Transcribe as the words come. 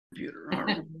Computer. All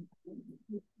right.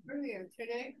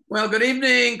 Well, good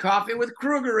evening. Coffee with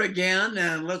Krueger again,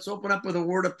 and let's open up with a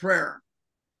word of prayer.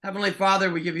 Heavenly Father,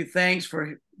 we give you thanks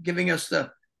for giving us the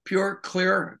pure,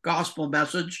 clear gospel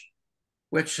message,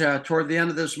 which toward the end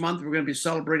of this month, we're going to be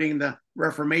celebrating the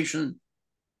Reformation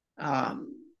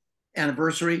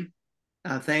anniversary.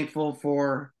 Thankful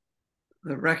for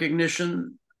the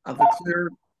recognition of the clear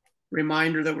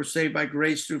reminder that we're saved by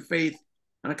grace through faith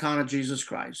on account of Jesus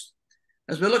Christ.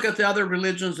 As we look at the other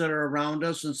religions that are around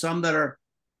us and some that are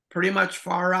pretty much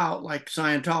far out, like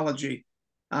Scientology,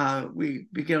 we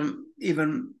become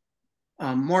even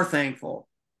more thankful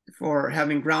for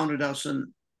having grounded us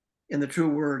in the true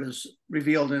word as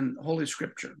revealed in Holy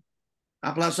Scripture.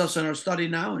 Bless us in our study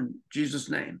now in Jesus'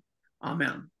 name.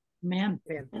 Amen. Amen.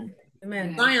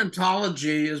 Amen.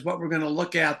 Scientology is what we're going to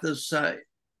look at this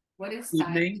What is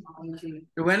evening. Scientology?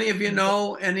 Do any of you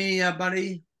know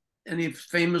anybody, any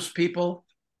famous people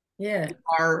Yeah. who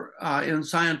are in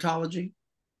Scientology?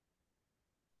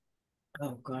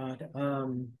 Oh God.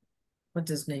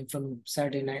 What's his name from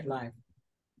Saturday Night Live?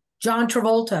 John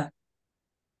Travolta.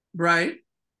 Right.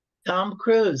 Tom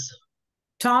Cruise.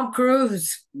 Tom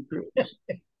Cruise.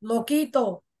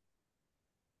 Loquito.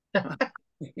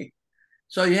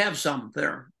 So you have some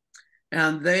there.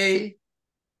 And they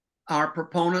are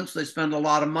proponents. They spend a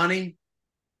lot of money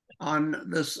on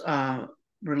this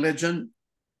religion.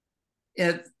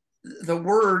 The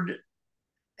word,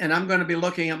 and I'm going to be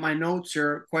looking at my notes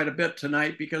here quite a bit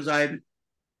tonight because I,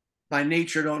 by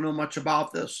nature, don't know much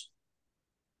about this.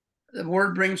 The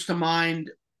word brings to mind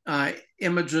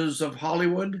images of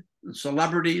Hollywood, and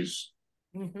celebrities,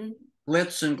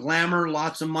 glitz and glamour,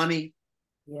 lots of money.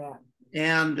 Yeah.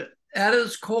 And at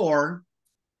its core,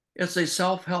 it's a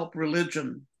self-help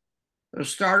religion. It was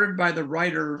started by the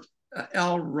writer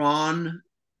Ron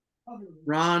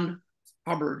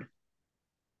Hubbard.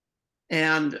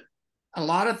 And a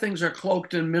lot of things are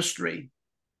cloaked in mystery.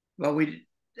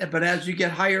 But as you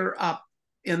get higher up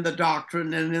in the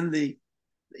doctrine and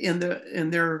in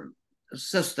their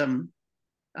system,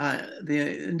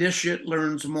 the initiate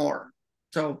learns more.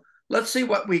 So let's see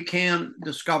what we can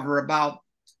discover about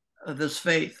this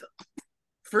faith.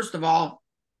 First of all,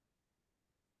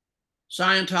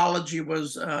 Scientology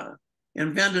was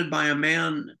invented by a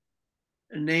man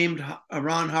named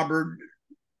Ron Hubbard,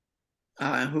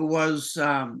 who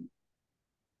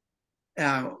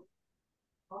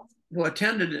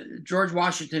attended George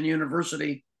Washington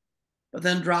University, but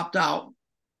then dropped out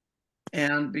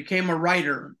and became a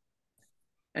writer.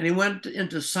 And he went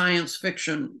into science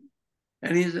fiction,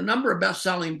 and he has a number of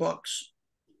best-selling books.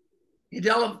 He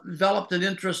developed an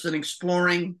interest in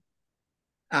exploring,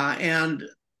 and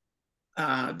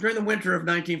during the winter of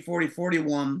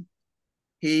 1940-41,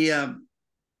 he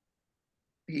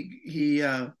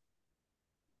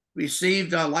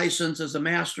received a license as a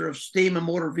master of steam and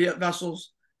motor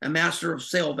vessels and master of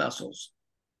sail vessels.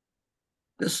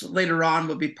 This later on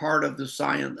would be part of the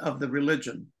science of the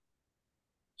religion.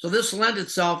 So this lent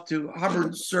itself to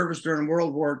Hubbard's service during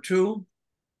World War II.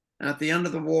 And at the end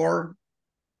of the war,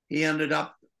 he ended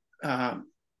up at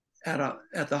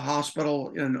the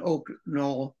hospital in Oak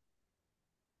Knoll,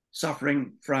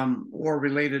 suffering from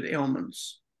war-related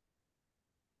ailments.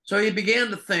 So he began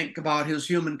to think about his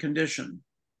human condition,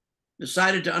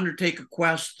 decided to undertake a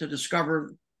quest to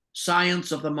discover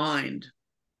science of the mind.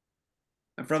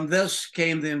 And from this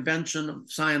came the invention of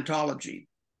Scientology.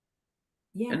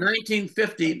 Yeah. In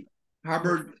 1950,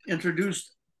 Hubbard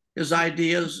introduced his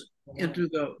ideas into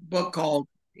the book called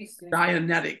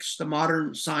Dianetics, the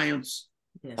Modern Science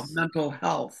of Mental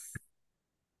Health.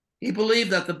 He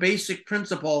believed that the basic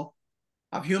principle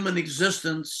of human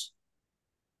existence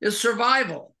is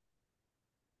survival.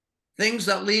 Things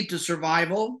that lead to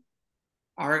survival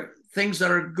are things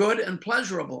that are good and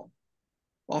pleasurable,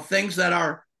 while things that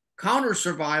are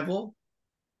counter-survival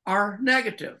are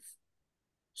negative.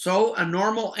 So a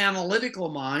normal analytical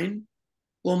mind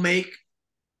will make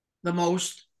the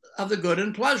most of the good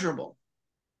and pleasurable.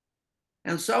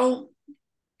 And so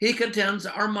he contends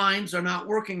our minds are not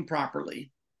working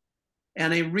properly,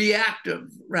 and a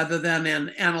reactive rather than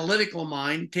an analytical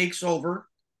mind takes over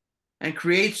and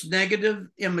creates negative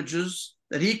images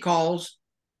that he calls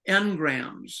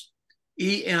engrams,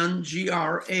 E-N-G-R-A-M-S.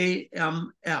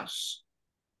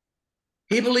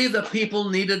 He believed that people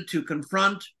needed to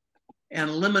confront and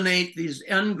eliminate these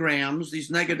engrams, these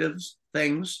negative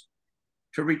things,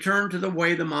 to return to the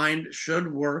way the mind should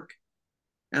work.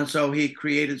 And so he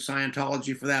created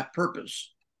Scientology for that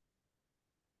purpose.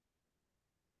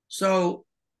 So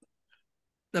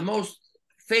the most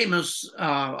famous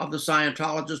of the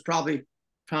Scientologists, probably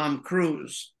Tom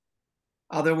Cruise.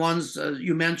 Other ones,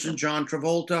 you mentioned John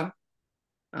Travolta,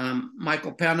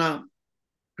 Michael Pena,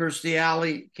 Kirstie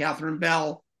Alley, Catherine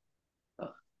Bell,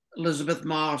 Elizabeth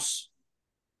Moss,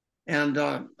 and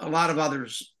a lot of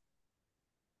others.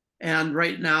 And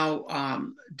right now,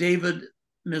 David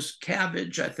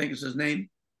Miscavige, I think is his name,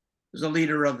 is the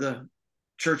leader of the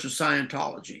Church of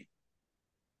Scientology.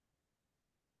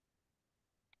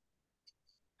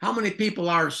 How many people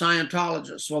are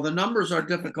Scientologists? Well, the numbers are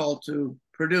difficult to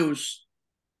produce,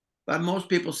 but most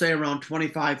people say around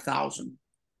 25,000.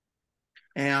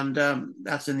 And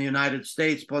that's in the United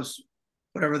States, plus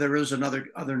whatever there is in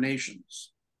other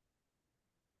nations.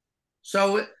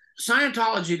 So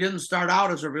Scientology didn't start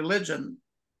out as a religion.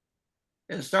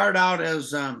 It started out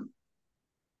as on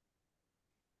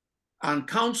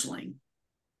counseling.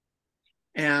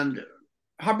 And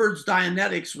Hubbard's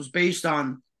Dianetics was based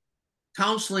on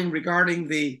counseling regarding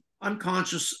the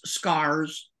unconscious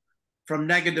scars from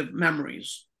negative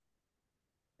memories.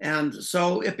 And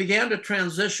so it began to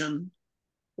transition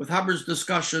with Hubbard's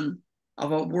discussion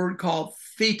of a word called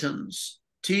thetans,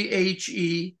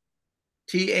 Thetans,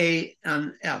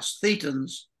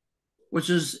 thetans, which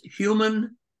is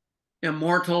human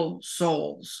immortal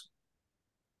souls.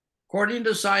 According to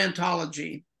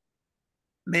Scientology,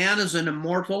 man is an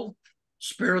immortal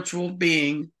spiritual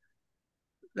being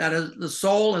that is, the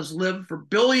soul has lived for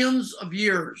billions of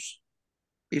years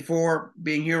before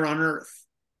being here on earth.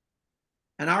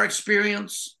 And our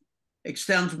experience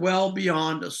extends well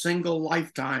beyond a single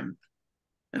lifetime.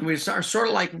 And we are sort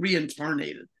of like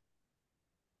reincarnated.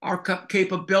 Our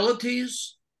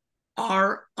capabilities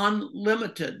are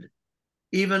unlimited,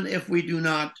 even if we do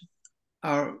not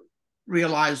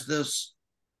realize this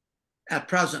at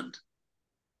present.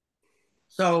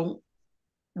 So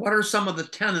what are some of the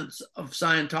tenets of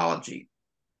Scientology?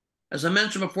 As I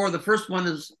mentioned before, the first one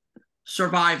is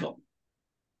survival.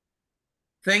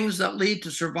 Things that lead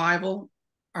to survival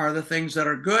are the things that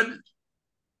are good.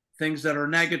 Things that are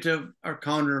negative are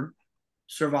counter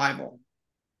survival.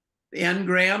 The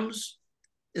engrams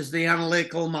is the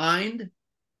analytical mind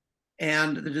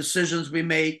and the decisions we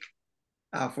make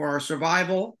for our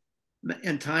survival.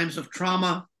 In times of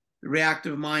trauma, the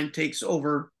reactive mind takes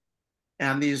over,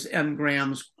 and these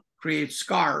engrams create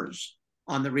scars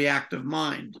on the reactive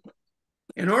mind.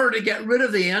 In order to get rid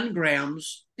of the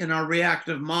engrams in our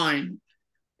reactive mind,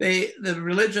 the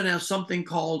religion has something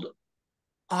called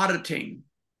auditing.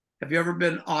 Have you ever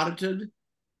been audited?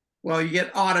 Well, you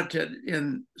get audited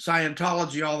in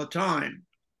Scientology all the time.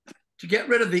 To get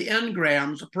rid of the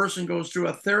engrams, a person goes through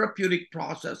a therapeutic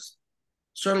process,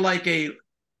 sort of like a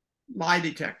lie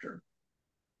detector,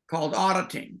 called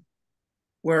auditing,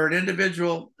 where an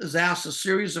individual is asked a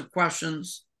series of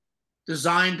questions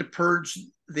designed to purge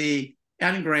the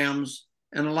engrams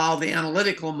and allow the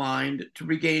analytical mind to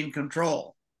regain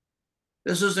control.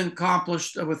 This is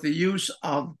accomplished with the use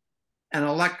of an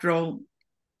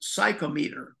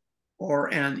electropsychometer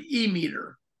or an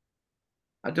e-meter,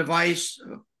 a device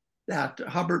that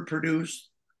Hubbard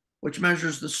produced, which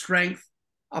measures the strength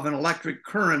of an electric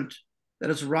current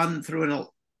that is run through an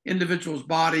individual's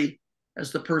body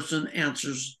as the person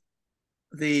answers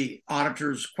the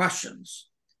auditor's questions.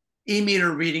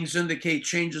 E-meter readings indicate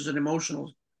changes in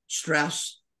emotional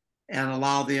stress and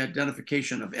allow the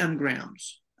identification of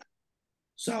engrams.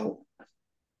 So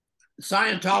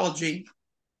Scientology,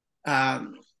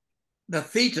 the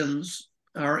thetans,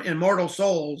 or immortal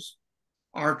souls,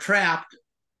 are trapped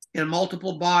in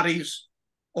multiple bodies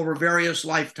over various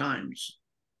lifetimes.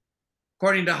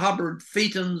 According to Hubbard,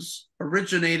 thetans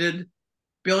originated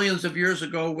billions of years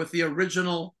ago with the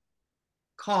original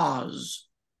cause.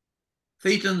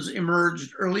 Thetans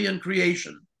emerged early in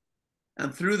creation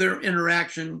and through their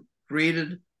interaction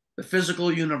created the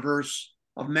physical universe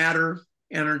of matter,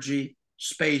 energy,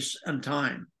 space, and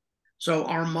time. So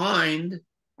our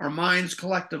minds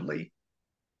collectively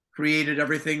created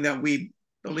everything that we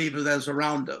believe is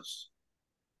around us.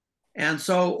 And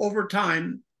so over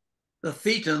time, the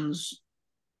thetans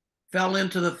fell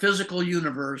into the physical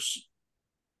universe.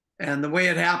 And the way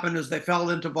it happened is they fell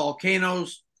into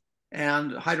volcanoes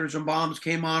and hydrogen bombs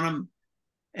came on them,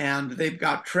 and they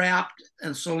got trapped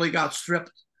and slowly got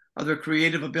stripped of their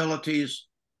creative abilities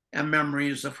and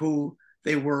memories of who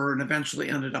they were, and eventually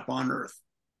ended up on Earth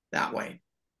that way.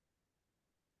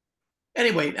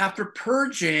 Anyway, after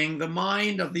purging the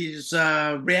mind of these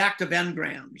reactive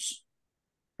engrams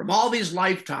from all these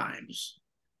lifetimes,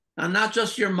 and not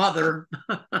just your mother,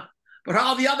 but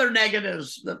all the other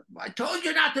negatives that I told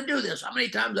you not to do this. How many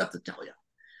times do I have to tell you?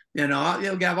 You know,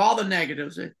 you'll have all the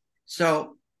negatives.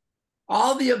 So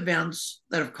all the events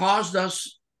that have caused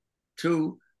us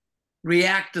to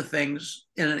react to things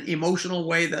in an emotional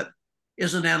way that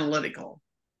isn't analytical.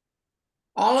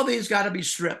 All of these got to be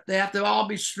stripped. They have to all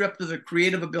be stripped of their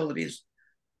creative abilities.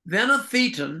 Then a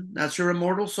thetan, that's your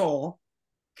immortal soul,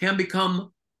 can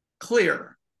become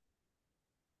clear.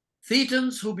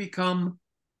 Thetans who become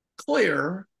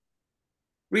clear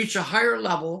reach a higher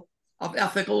level of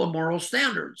ethical and moral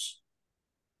standards,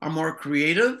 are more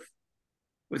creative,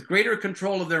 with greater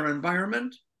control of their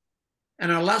environment,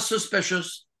 and are less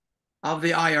suspicious of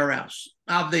the IRS,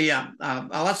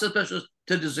 less suspicious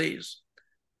to disease.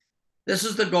 This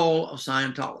is the goal of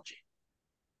Scientology.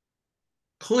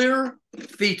 Clear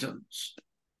thetans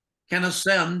can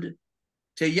ascend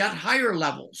to yet higher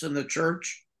levels in the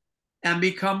church and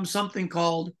become something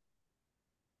called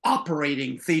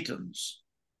operating thetans.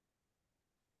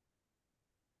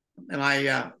 Am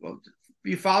I,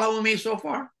 you following me so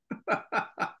far?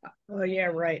 Oh, yeah,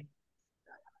 right.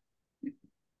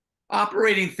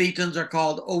 Operating thetans are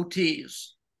called OTs.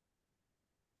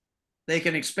 They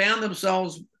can expand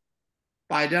themselves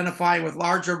by identifying with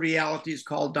larger realities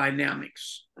called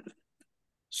dynamics.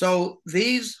 So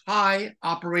these high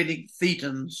operating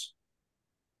thetans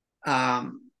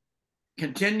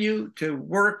continue to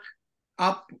work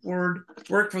upward,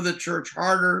 work for the church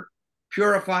harder,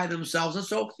 purify themselves. And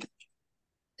so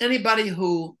anybody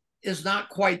who is not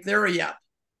quite there yet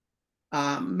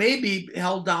may be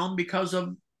held down because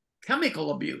of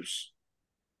chemical abuse,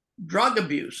 drug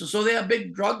abuse. And so they have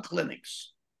big drug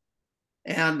clinics.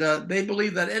 And they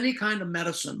believe that any kind of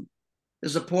medicine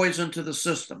is a poison to the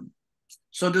system.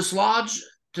 So to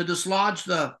dislodge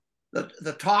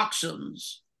the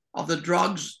toxins of the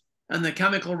drugs and the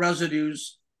chemical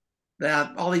residues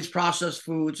that all these processed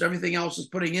foods, everything else is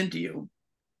putting into you,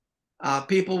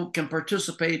 people can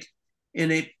participate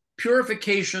in a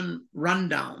purification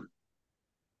rundown,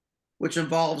 which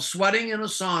involves sweating in a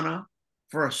sauna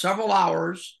for several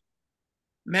hours,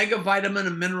 mega vitamin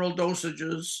and mineral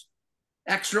dosages,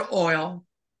 extra oil,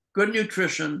 good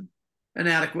nutrition, and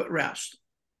adequate rest.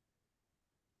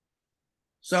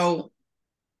 So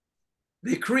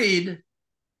the creed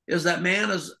is that man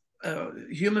is a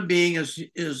human being, is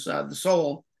the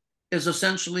soul, is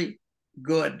essentially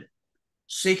good,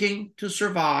 seeking to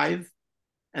survive,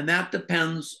 and that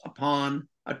depends upon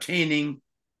attaining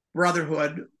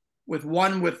brotherhood with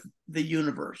the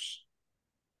universe.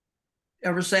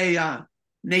 Ever say,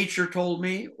 nature told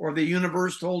me, or the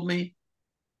universe told me?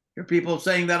 Hear people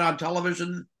saying that on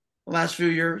television the last few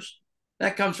years?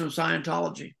 That comes from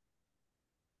Scientology,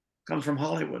 comes from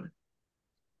Hollywood.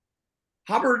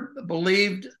 Hubbard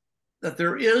believed that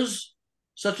there is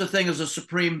such a thing as a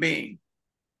supreme being,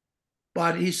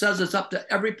 but he says it's up to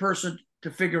every person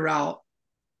to figure out,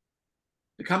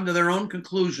 to come to their own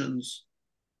conclusions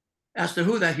as to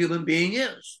who that human being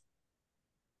is.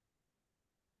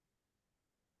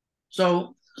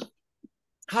 So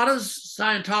how does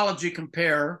Scientology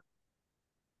compare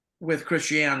with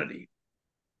Christianity?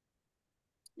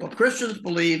 Well, Christians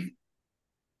believe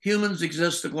humans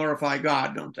exist to glorify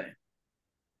God, don't they?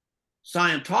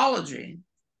 Scientology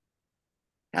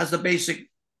has the basic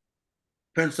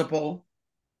principle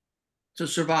to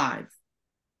survive.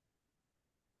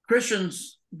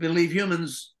 Christians believe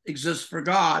humans exist for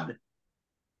God.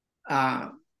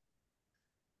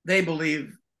 They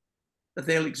believe that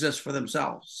they'll exist for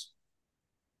themselves.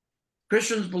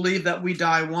 Christians believe that we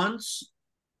die once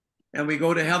and we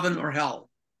go to heaven or hell.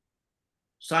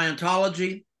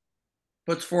 Scientology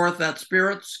puts forth that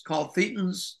spirits called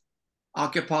thetans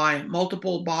occupy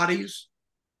multiple bodies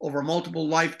over multiple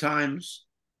lifetimes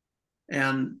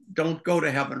and don't go to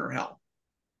heaven or hell.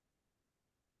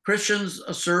 Christians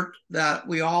assert that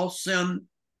we all sin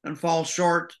and fall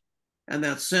short, and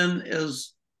that sin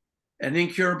is an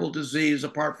incurable disease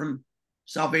apart from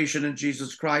salvation in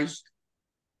Jesus Christ.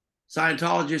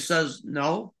 Scientology says,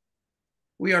 no,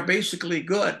 we are basically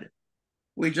good.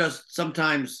 We just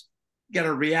sometimes get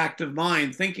a reactive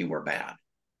mind thinking we're bad.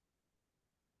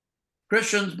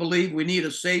 Christians believe we need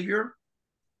a savior.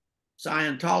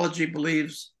 Scientology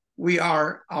believes we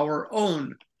are our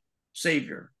own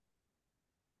savior.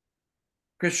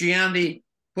 Christianity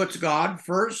puts God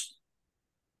first.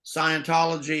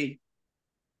 Scientology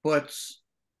puts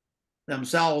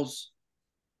themselves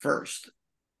first.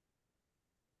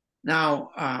 Now,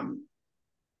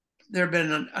 there have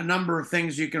been a number of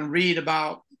things you can read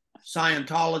about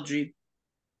Scientology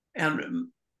and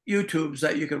YouTubes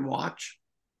that you can watch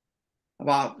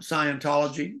about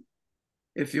Scientology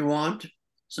if you want.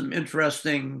 Some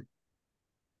interesting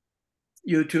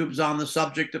YouTubes on the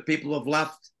subject of people who have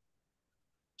left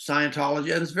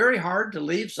Scientology. And it's very hard to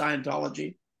leave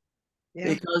Scientology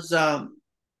because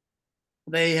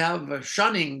they have a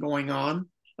shunning going on,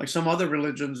 like some other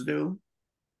religions do,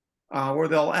 where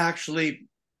they'll actually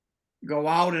go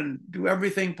out and do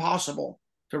everything possible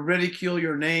to ridicule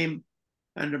your name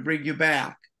and to bring you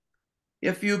back.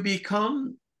 If you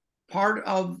become part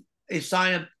of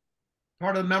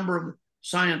part of a member of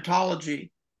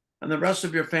Scientology, and the rest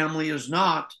of your family is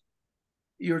not,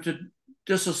 you're to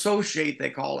disassociate, they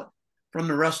call it, from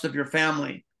the rest of your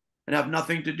family and have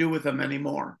nothing to do with them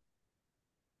anymore.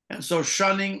 And so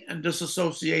shunning and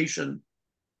disassociation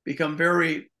become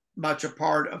very much a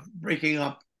part of breaking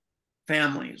up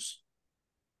families.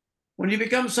 When you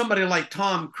become somebody like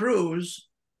Tom Cruise,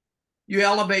 you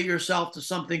elevate yourself to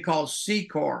something called Sea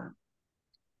Corps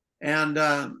and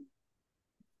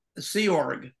Sea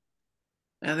Org.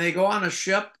 And they go on a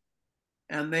ship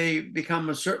and they become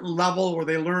a certain level where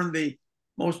they learn the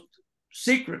most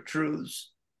secret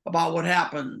truths about what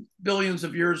happened billions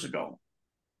of years ago.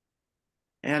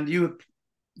 And you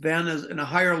then, as in a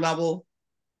higher level,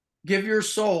 give your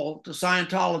soul to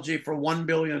Scientology for 1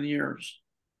 billion years.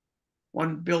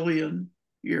 1 billion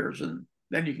years, and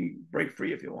then you can break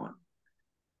free if you want.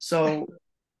 So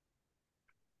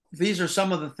these are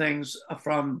some of the things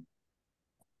from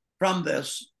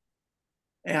this.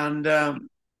 And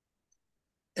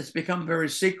it's become very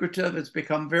secretive. It's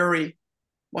become very,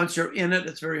 once you're in it,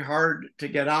 it's very hard to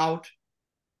get out.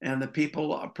 And the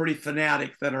people are pretty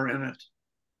fanatic that are in it.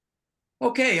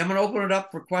 Okay, I'm going to open it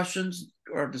up for questions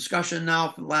or discussion now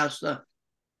for the last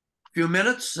few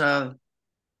minutes.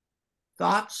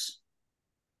 Thoughts?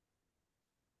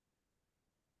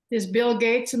 Is Bill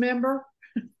Gates a member?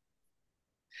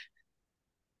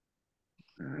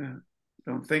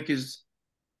 Don't think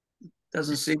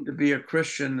doesn't seem to be a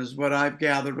Christian, is what I've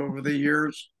gathered over the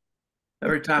years.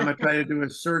 Every time I try to do a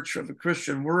search of a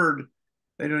Christian word,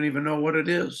 they don't even know what it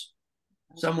is.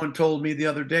 Someone told me the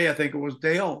other day, I think it was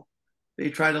Dale, they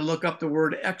tried to look up the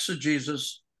word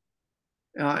exegesis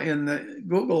in the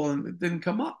Google and it didn't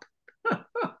come up.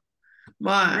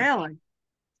 Really?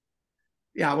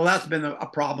 Yeah, well, that's been a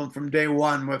problem from day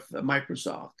one with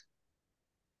Microsoft.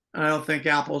 I don't think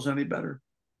Apple's any better.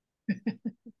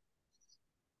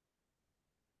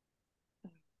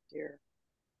 Dear.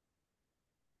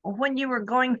 When you were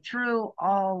going through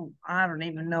all, I don't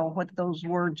even know what those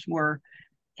words were,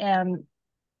 and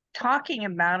talking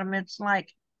about them, it's like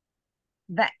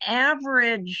the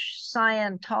average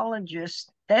Scientologist,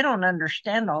 they don't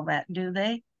understand all that, do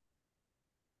they?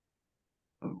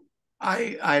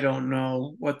 I don't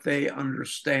know what they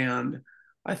understand.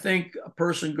 I think a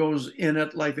person goes in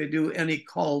it like they do any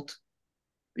cult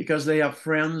because they have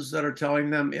friends that are telling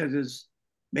them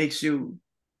makes you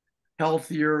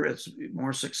healthier, it's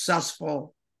more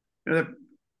successful.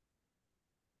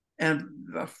 And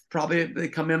probably they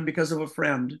come in because of a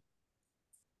friend.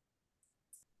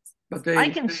 But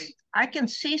I can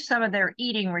see some of their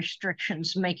eating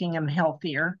restrictions making them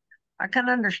healthier. I can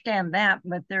understand that,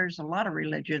 but there's a lot of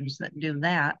religions that do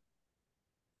that.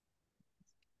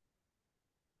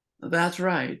 That's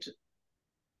right.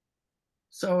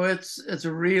 So it's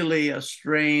really a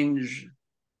strange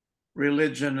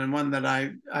religion, and one that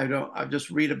I just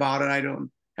read about it.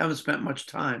 Haven't spent much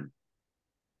time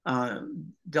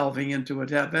delving into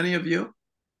it. Have any of you?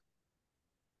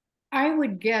 I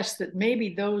would guess that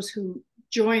maybe those who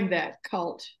join that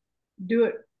cult do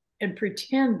it and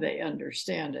pretend they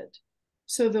understand it,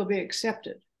 so they'll be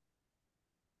accepted.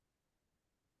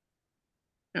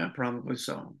 Yeah, probably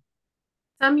so.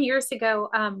 Some years ago,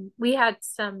 we had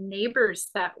some neighbors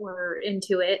that were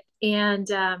into it,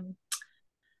 and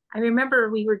I remember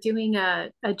we were doing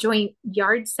a joint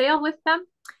yard sale with them,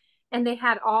 and they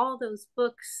had all those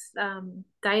books,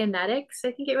 Dianetics,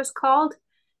 I think it was called,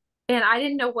 and I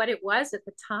didn't know what it was at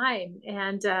the time.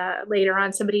 And later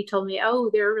on, somebody told me,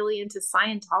 "Oh, they're really into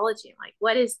Scientology." I'm like,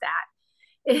 "What is that?"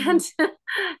 And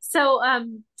so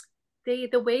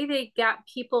the way they got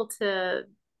people to,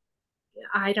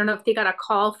 I don't know if they got a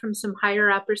call from some higher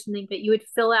up or something, but you would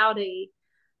fill out a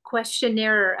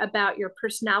questionnaire about your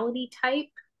personality type.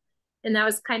 And that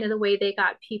was kind of the way they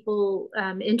got people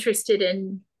interested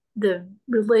in the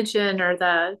religion or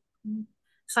the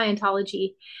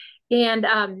Scientology. And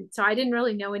so I didn't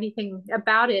really know anything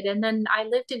about it. And then I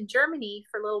lived in Germany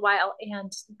for a little while,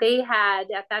 and they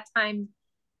had at that time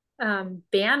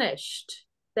banished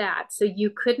that. So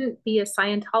you couldn't be a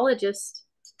Scientologist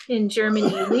in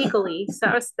Germany legally. So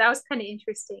that was kind of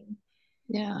interesting.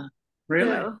 Yeah.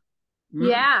 Really? So,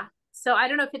 yeah. So I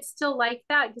don't know if it's still like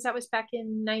that, because that was back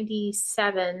in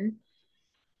 97.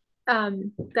 That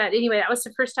anyway, that was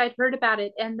the first I'd heard about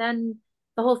it. And then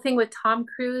the whole thing with Tom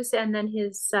Cruise, and then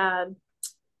his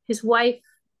wife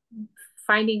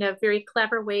finding a very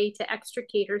clever way to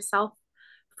extricate herself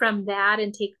from that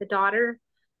and take the daughter.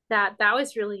 That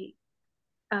was really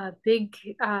a big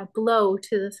blow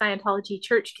to the Scientology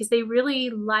church, because they really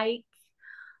like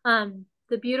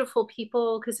the beautiful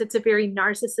people, because it's a very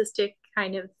narcissistic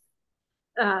kind of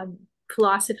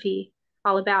philosophy,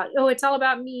 all about, oh, it's all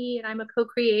about me and I'm a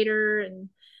co-creator and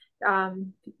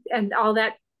all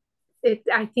that.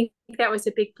 I think that was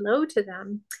a big blow to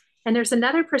them. And there's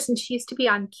another person, she used to be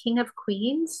on King of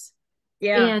Queens.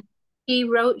 Yeah.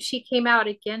 And she came out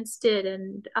against it,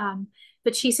 and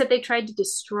but she said they tried to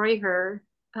destroy her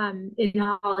in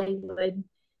Hollywood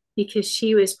because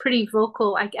she was pretty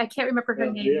vocal. I can't remember her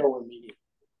name. Leah Remini.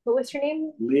 What was her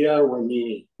name? Leah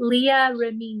Remini. Leah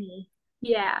Remini.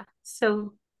 Yeah.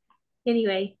 So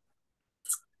anyway,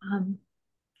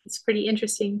 it's pretty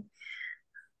interesting.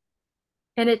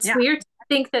 And it's weird to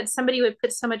think that somebody would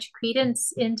put so much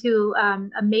credence into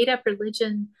a made-up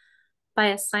religion by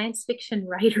a science fiction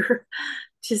writer.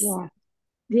 Just,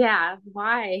 yeah,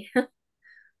 why?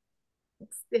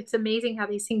 It's amazing how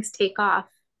these things take off.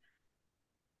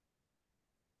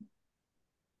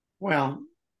 Well,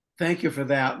 thank you for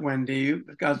that, Wendy.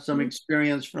 You've got some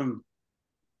experience from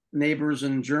neighbors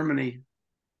in Germany.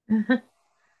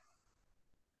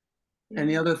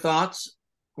 Any other thoughts,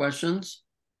 questions?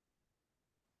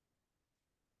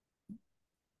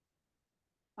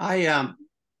 I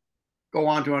go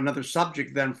on to another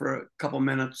subject then for a couple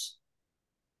minutes.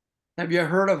 Have you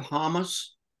heard of Hamas?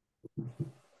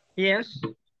 Yes.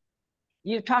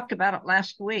 You talked about it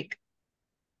last week.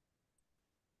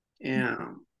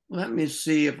 Yeah. Let me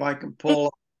see if I can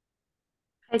pull.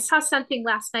 I saw something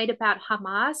last night about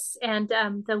Hamas, and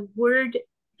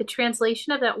the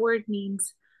translation of that word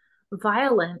means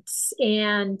violence,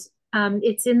 and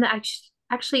it's in the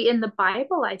actually in the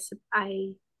Bible.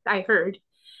 I heard,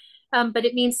 but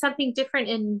it means something different.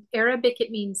 In Arabic,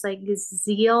 it means like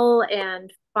zeal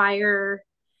and fire,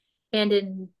 and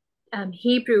in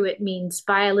Hebrew, it means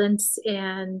violence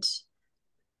and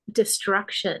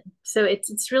destruction. So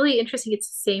it's really interesting. It's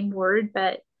the same word,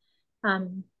 but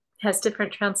has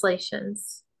different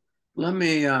translations. Let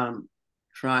me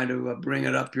try to bring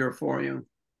it up here for you.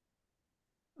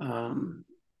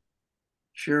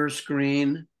 Share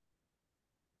screen.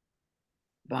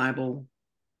 Bible.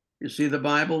 You see the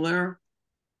Bible there?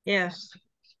 Yes.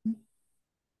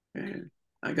 Okay.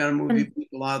 I got to move you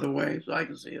people out of the way so I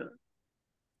can see it.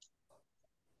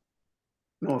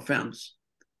 No offense.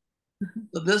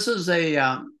 So this is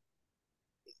a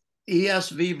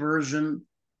ESV version,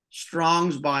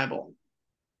 Strong's Bible.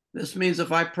 This means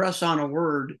if I press on a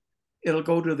word, it'll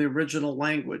go to the original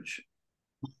language.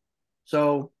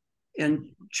 So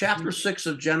in chapter 6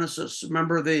 of Genesis,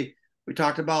 remember we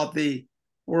talked about the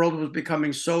world was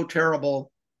becoming so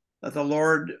terrible that the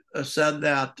Lord said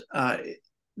that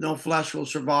no flesh will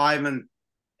survive,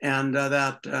 and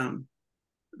that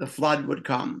the flood would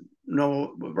come.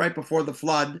 No, right before the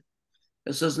flood,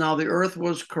 it says, now the earth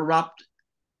was corrupt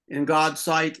in God's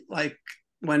sight, like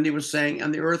Wendy was saying,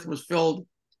 and the earth was filled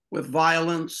with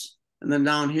violence. And then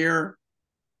down here,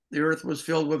 the earth was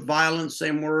filled with violence,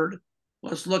 same word.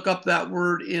 Let's look up that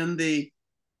word in the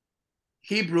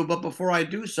Hebrew. But before I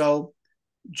do so,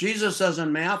 Jesus says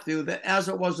in Matthew that as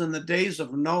it was in the days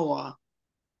of Noah,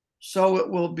 so it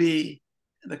will be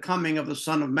the coming of the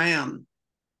Son of Man.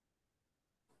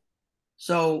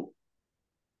 So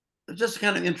it's just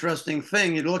kind of interesting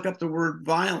thing. You look up the word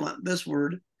violent, this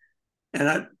word,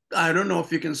 and I don't know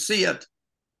if you can see it.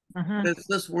 It's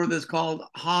this word that's called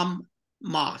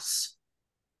Hamas,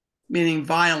 meaning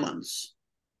violence.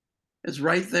 It's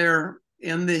right there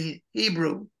in the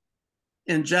Hebrew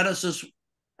in Genesis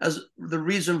as the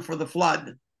reason for the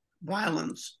flood,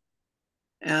 violence.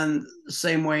 And the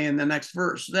same way in the next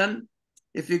verse. Then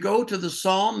if you go to the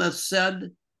Psalm that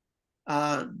said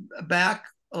back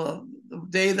the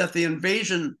day that the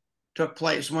invasion took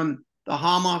place, when the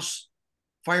Hamas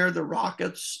fired the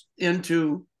rockets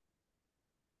into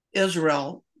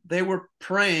Israel, they were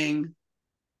praying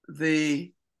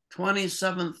the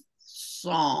 27th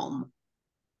Psalm.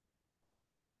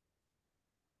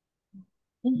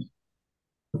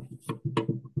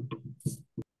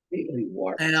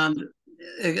 And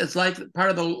it's like part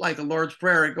of the Lord's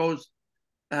Prayer. It goes,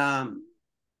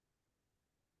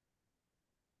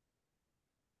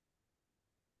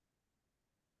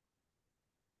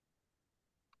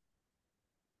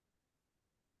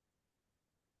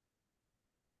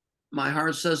 my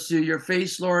heart says to you, your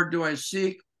face, Lord, do I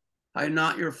seek. Hide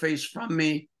not your face from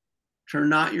me. Turn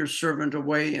not your servant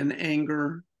away in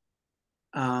anger.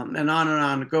 And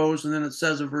on it goes. And then it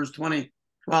says in verse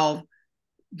 12,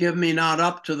 give me not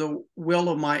up to the will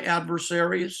of my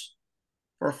adversaries,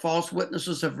 for false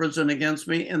witnesses have risen against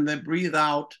me, and they breathe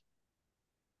out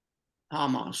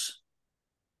Hamas,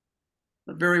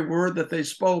 the very word that they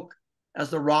spoke as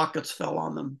the rockets fell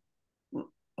on them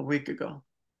a week ago.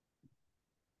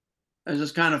 It's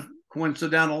just kind of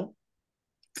coincidental.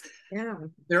 Yeah.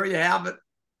 There you have it.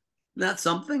 That's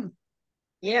something.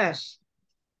 Yes.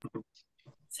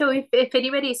 So if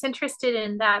anybody's interested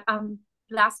in that,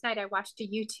 last night I watched a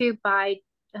YouTube by,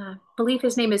 I believe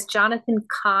his name is Jonathan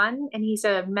Kahn, and he's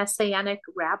a Messianic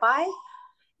rabbi.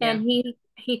 And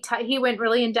he went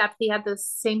really in depth. He had those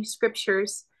same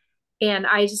scriptures, and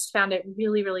I just found it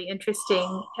really, really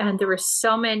interesting. And there were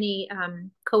so many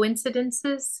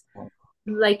coincidences,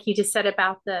 like you just said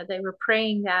about they were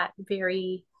praying that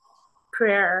very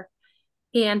prayer.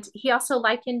 And he also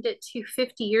likened it to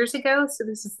 50 years ago. So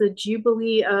this is the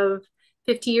Jubilee of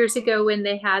 50 years ago when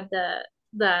they had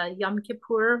the Yom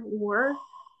Kippur War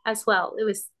as well. It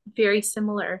was very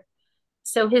similar.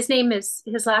 So his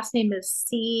last name is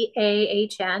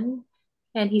Cahn,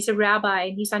 and he's a rabbi,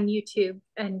 and he's on YouTube,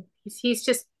 and he's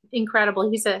just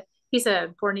incredible. He's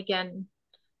a born again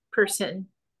person,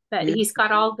 but he's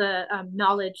got all the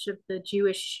knowledge of the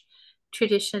Jewish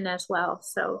tradition as well.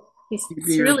 So he's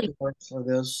really for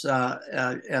this,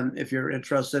 and if you're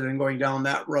interested in going down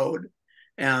that road,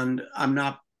 and I'm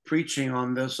not preaching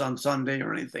on this on Sunday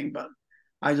or anything, but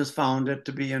I just found it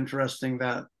to be interesting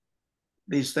that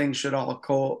these things should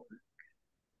all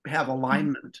have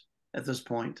alignment at this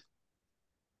point.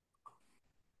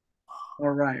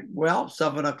 All right. Well,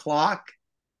 7 o'clock,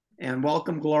 and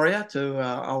welcome, Gloria, to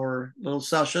our little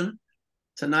session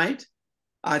tonight.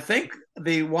 I think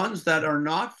the ones that are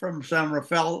not from San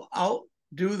Rafael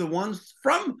outdo the ones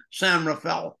from San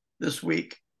Rafael this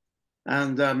week.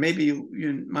 And maybe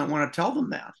you might want to tell them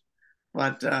that.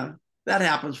 But that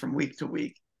happens from week to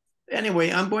week.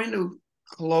 Anyway, I'm going to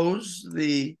close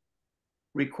the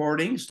recordings.